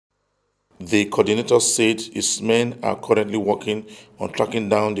The coordinator said his men are currently working on tracking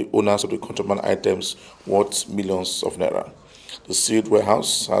down the owners of the contraband items worth millions of naira. The sealed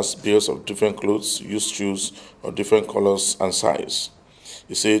warehouse has bales of different clothes, used shoes of different colors and size.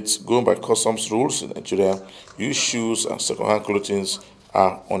 He said, going by customs rules in Nigeria, used shoes and second-hand clothing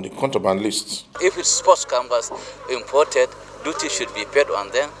are on the contraband list. If it's sports canvas imported, duty should be paid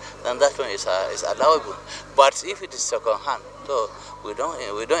on them, then that one is allowable. But if it is second-hand, so we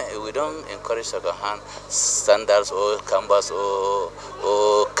don't encourage second-hand sandals or canvas or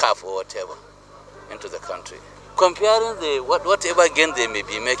calf or whatever into the country. Comparing whatever gain they may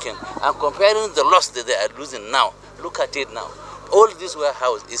be making and comparing the loss that they are losing now, look at it now. All this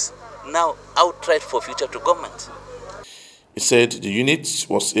warehouse is now outright forfeited to government. He said the unit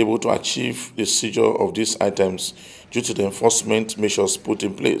was able to achieve the seizure of these items due to the enforcement measures put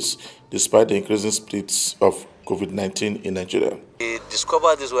in place, despite the increasing spreads of COVID-19 in Nigeria. We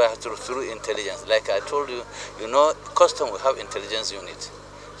discovered this warehouse through intelligence. Like I told you, Customs will have intelligence unit.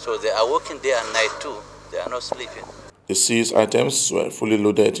 So they are working day and night too. They are not sleeping. The seized items were fully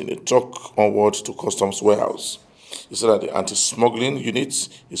loaded in a truck onward to Customs warehouse. He said that the anti-smuggling unit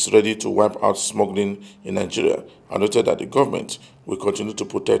is ready to wipe out smuggling in Nigeria and noted that the government will continue to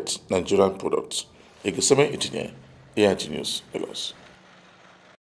protect Nigerian products. Egeseme Itinye, AIT News, Lagos.